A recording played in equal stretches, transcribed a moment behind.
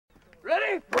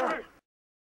Ready? All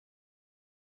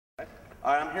right,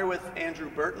 I'm here with Andrew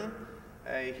Burton.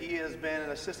 He has been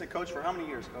an assistant coach for how many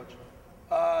years, Coach?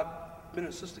 Been an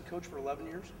assistant coach for 11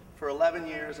 years. For 11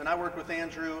 years, and I worked with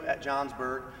Andrew at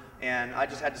Johnsburg, and I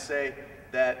just had to say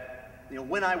that, you know,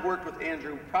 when I worked with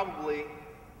Andrew, probably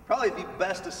the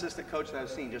best assistant coach that I've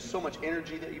seen. Just so much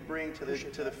energy that you bring to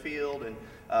the field, and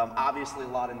obviously a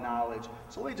lot of knowledge.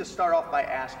 So let me just start off by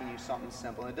asking you something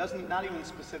simple, and it doesn't, not even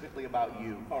specifically about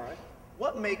you. All right.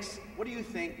 What do you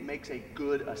think makes a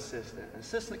good assistant?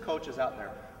 Assistant coaches out there,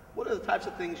 what are the types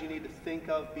of things you need to think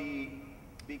of, be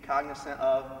cognizant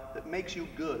of, that makes you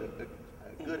good,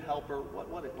 a good helper?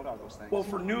 What are those things? Well,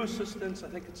 for new assistants, I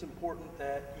think it's important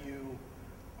that you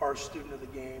are a student of the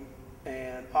game.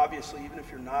 And obviously, even if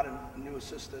you're not a new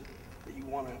assistant, that you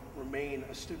want to remain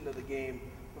a student of the game.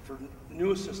 But for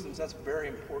new assistants, that's very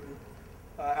important.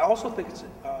 I also think it's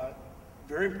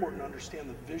very important to understand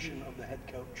the vision of the head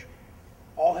coach.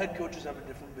 All head coaches have a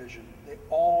different vision. They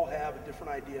all have a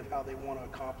different idea of how they want to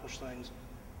accomplish things.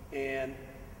 And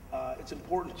it's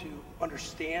important to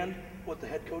understand what the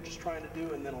head coach is trying to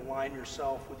do and then align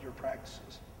yourself with your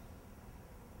practices.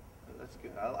 That's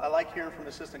good. I like hearing from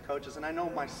assistant coaches, and I know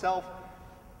myself,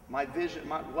 my vision,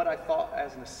 what I thought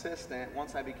as an assistant,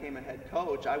 once I became a head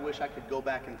coach, I wish I could go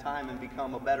back in time and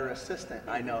become a better assistant,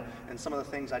 I know, and some of the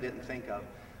things I didn't think of.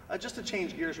 Just to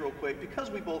change gears real quick,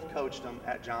 because we both coached them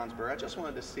at Johnsburg, I just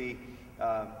wanted to see,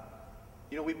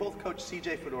 you know, we both coached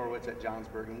C.J. Fedorowicz at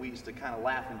Johnsburg, and we used to kind of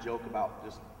laugh and joke about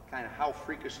just kind of how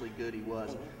freakishly good he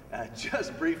was.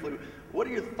 Just briefly, what are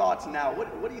your thoughts now?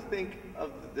 What do you think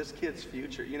of this kid's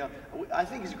future? You know, I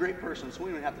think he's a great person, so we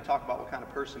don't even have to talk about what kind of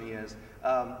person he is.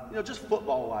 You know, just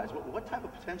football-wise, what type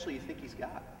of potential do you think he's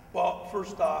got? Well,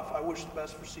 first off, I wish the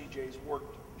best for CJ.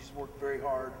 He's worked very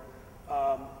hard.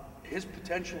 His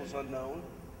potential is unknown.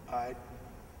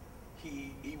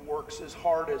 He works as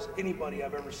hard as anybody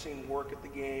I've ever seen work at the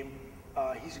game.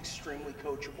 He's extremely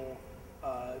coachable.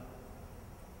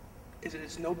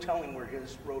 It's no telling where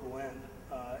his road will end.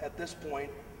 At this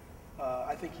point,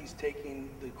 I think he's taking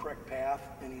the correct path,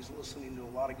 and he's listening to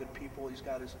a lot of good people. He's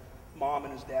got his mom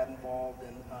and his dad involved,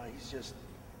 and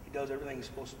he does everything he's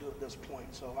supposed to do at this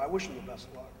point. So I wish him the best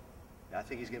of luck. Yeah, I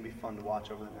think he's going to be fun to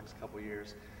watch over the next couple of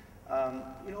years.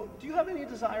 You know, do you have any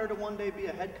desire to one day be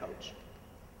a head coach?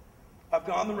 I've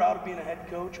gone the route of being a head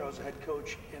coach. I was a head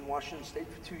coach in Washington State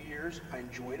for 2 years. I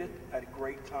enjoyed it. I had a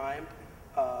great time.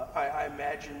 I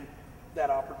imagine that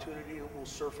opportunity will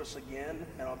surface again,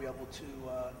 and I'll be able to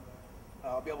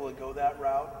go that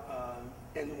route.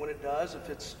 And when it does, if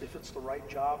it's the right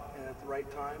job and at the right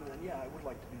time, then yeah, I would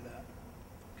like to do that.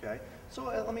 Okay. So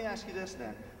let me ask you this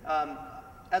then.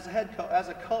 As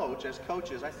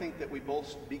coaches, I think that we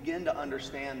both begin to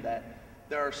understand that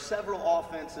there are several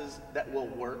offenses that will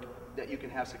work, that you can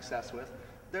have success with.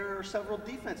 There are several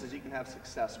defenses you can have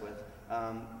success with.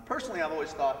 Personally, I've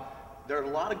always thought there are a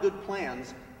lot of good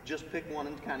plans. Just pick one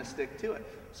and kind of stick to it.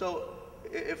 So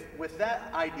if with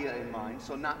that idea in mind,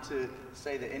 so not to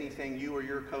say that anything you or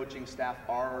your coaching staff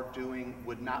are doing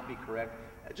would not be correct,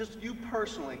 just you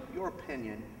personally, your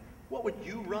opinion, what would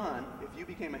you run if you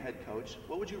became a head coach?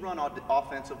 What would you run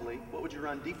offensively? What would you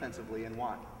run defensively, and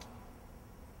why?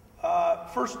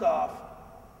 First off,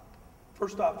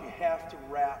 you have to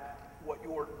wrap what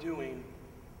you're doing.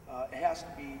 It has to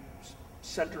be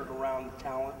centered around the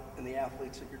talent and the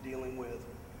athletes that you're dealing with.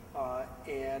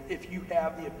 And if you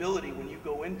have the ability, when you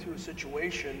go into a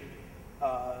situation,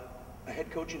 a head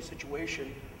coaching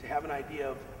situation, to have an idea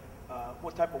of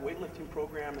what type of weightlifting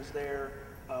program is there,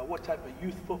 what type of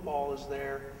youth football is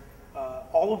there,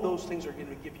 all of those things are going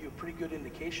to give you a pretty good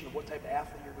indication of what type of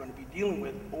athlete you're going to be dealing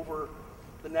with over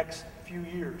the next few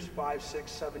years, 5, 6,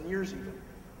 7 years even.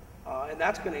 And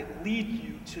that's going to lead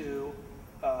you to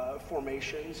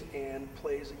formations and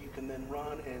plays that you can then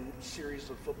run, and series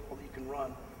of football that you can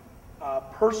run.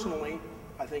 Personally,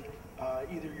 I think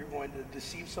either you're going to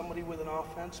deceive somebody with an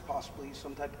offense, possibly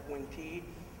some type of wing tee.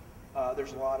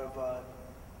 There's a lot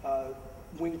of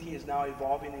wing tee is now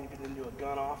evolving and even into a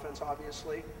gun offense,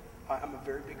 obviously. I'm a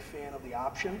very big fan of the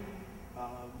option.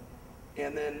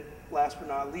 And then last but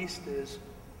not least is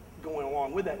going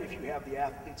along with that, if you have the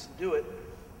athletes to do it,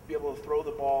 be able to throw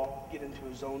the ball, get into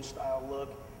a zone style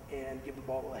look, and give the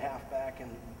ball to the halfback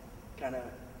and kind of,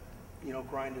 you know,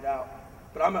 grind it out.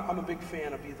 But I'm a big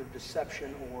fan of either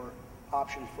deception or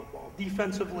option football.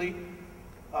 Defensively,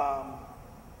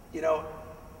 you know,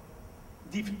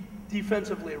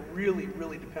 defensively, it really,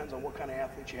 really depends on what kind of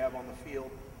athletes you have on the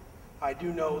field. I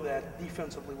do know that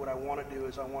defensively what I want to do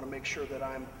is I want to make sure that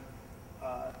I'm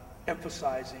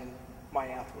emphasizing my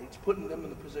athletes, putting them in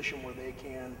the position where they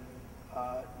can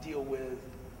deal with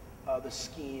the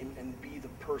scheme and be the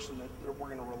person that we're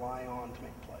going to rely on to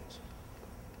make plays.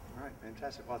 All right,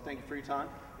 fantastic. Well, thank you for your time,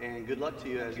 and good luck to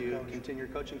you as you continue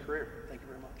your coaching career. Thank you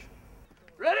very much.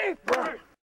 Ready? Burton!